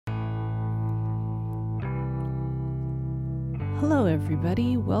Hello,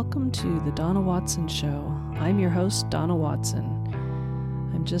 everybody. Welcome to the Donna Watson Show. I'm your host, Donna Watson.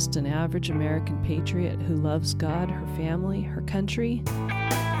 I'm just an average American patriot who loves God, her family, her country.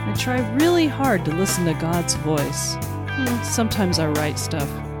 I try really hard to listen to God's voice. Sometimes I write stuff.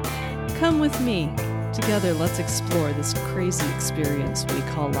 Come with me. Together, let's explore this crazy experience we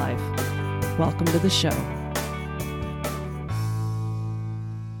call life. Welcome to the show.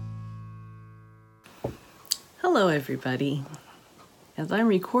 Hello, everybody. As I'm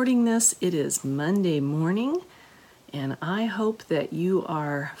recording this, it is Monday morning, and I hope that you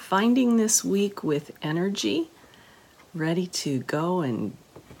are finding this week with energy, ready to go and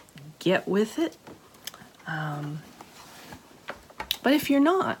get with it. But if you're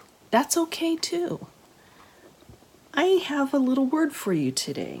not, that's okay too. I have a little word for you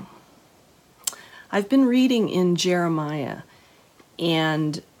today. I've been reading in Jeremiah,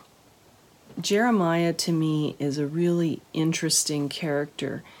 and Jeremiah to me is a really interesting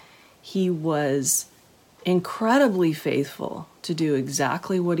character. He was incredibly faithful to do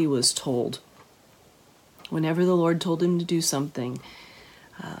exactly what he was told. Whenever the Lord told him to do something,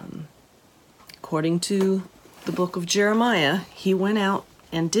 according to the book of Jeremiah, he went out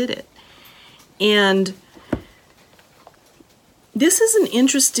and did it. And this is an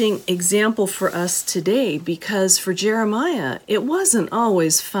interesting example for us today because for Jeremiah, it wasn't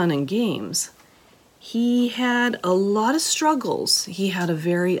always fun and games. He had a lot of struggles. He had a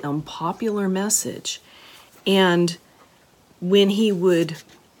very unpopular message. And when he would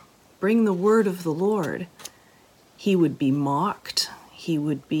bring the word of the Lord, he would be mocked. He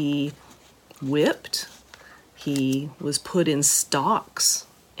would be whipped. He was put in stocks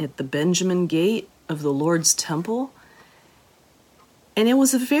at the Benjamin gate of the Lord's temple. And it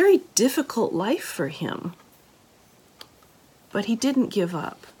was a very difficult life for him. But he didn't give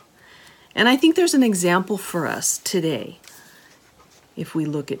up. And I think there's an example for us today, if we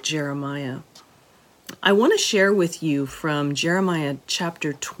look at Jeremiah. I want to share with you from Jeremiah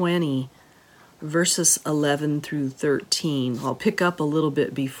chapter 20, verses 11 through 13. I'll pick up a little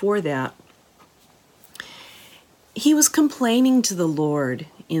bit before that. He was complaining to the Lord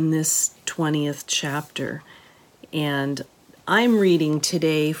in this 20th chapter, and I'm reading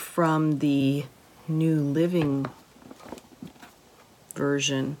today from the New Living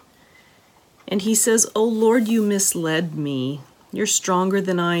Version. And he says, "O Lord, you misled me. You're stronger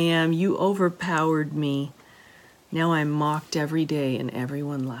than I am. You overpowered me. Now I'm mocked every day and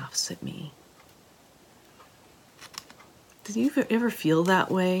everyone laughs at me." Did you ever feel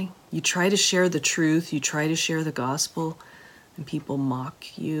that way? You try to share the truth, you try to share the gospel, and people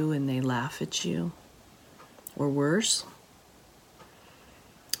mock you and they laugh at you? Or worse?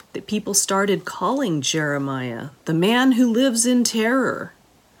 That people started calling Jeremiah the man who lives in terror.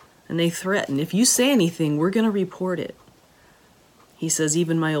 And they threaten, if you say anything, we're going to report it. He says,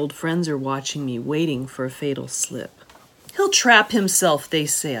 even my old friends are watching me, waiting for a fatal slip. He'll trap himself, they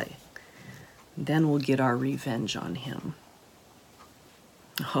say. Then we'll get our revenge on him.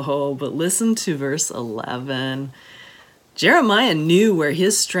 Oh, but listen to verse 11. Jeremiah knew where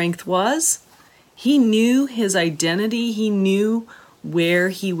his strength was. He knew his identity. He knew where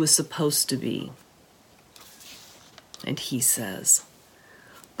he was supposed to be. And he says,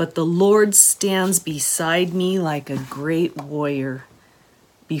 "But the Lord stands beside me like a great warrior.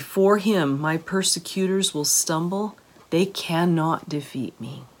 Before him, my persecutors will stumble. They cannot defeat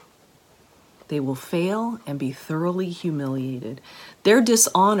me. They will fail and be thoroughly humiliated. Their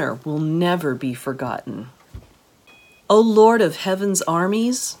dishonor will never be forgotten. O Lord of heaven's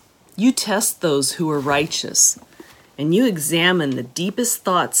armies, you test those who are righteous, and you examine the deepest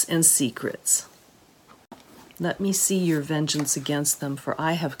thoughts and secrets. Let me see your vengeance against them, for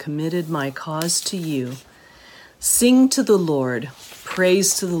I have committed my cause to you. Sing to the Lord,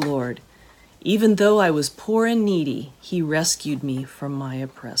 praise to the Lord. Even though I was poor and needy, he rescued me from my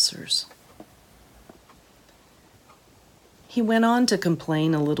oppressors." He went on to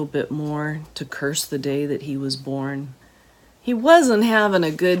complain a little bit more, to curse the day that he was born. He wasn't having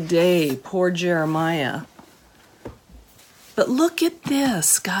a good day, poor Jeremiah. But look at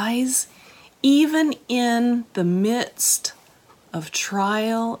this, guys. Even in the midst of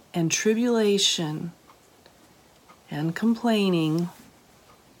trial and tribulation and complaining,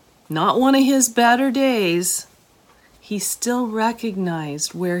 not one of his better days, he still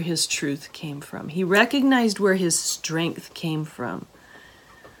recognized where his truth came from. He recognized where his strength came from.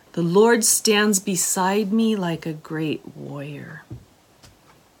 The Lord stands beside me like a great warrior.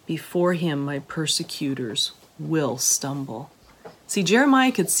 Before him, my persecutors will stumble. See,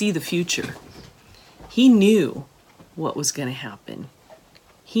 Jeremiah could see the future. He knew what was going to happen.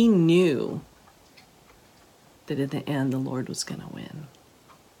 He knew that in the end the Lord was going to win.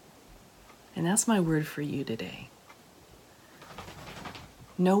 And that's my word for you today.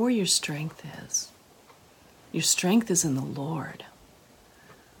 Know where your strength is. Your strength is in the Lord.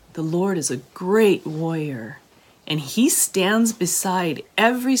 The Lord is a great warrior, and he stands beside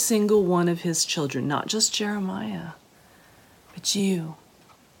every single one of his children, not just Jeremiah, but you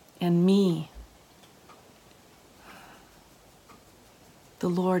and me. The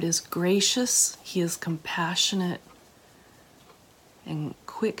Lord is gracious, he is compassionate and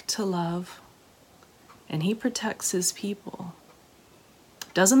quick to love, and he protects his people.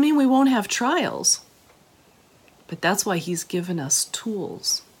 Doesn't mean we won't have trials, but that's why he's given us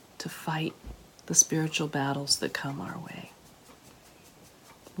tools to fight the spiritual battles that come our way.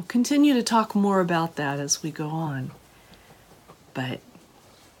 We'll continue to talk more about that as we go on, but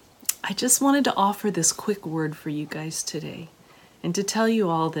I just wanted to offer this quick word for you guys today and to tell you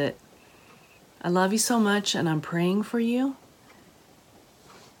all that I love you so much and I'm praying for you.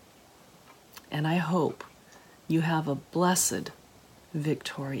 And I hope you have a blessed,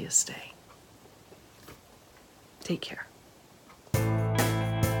 victorious day. Take care.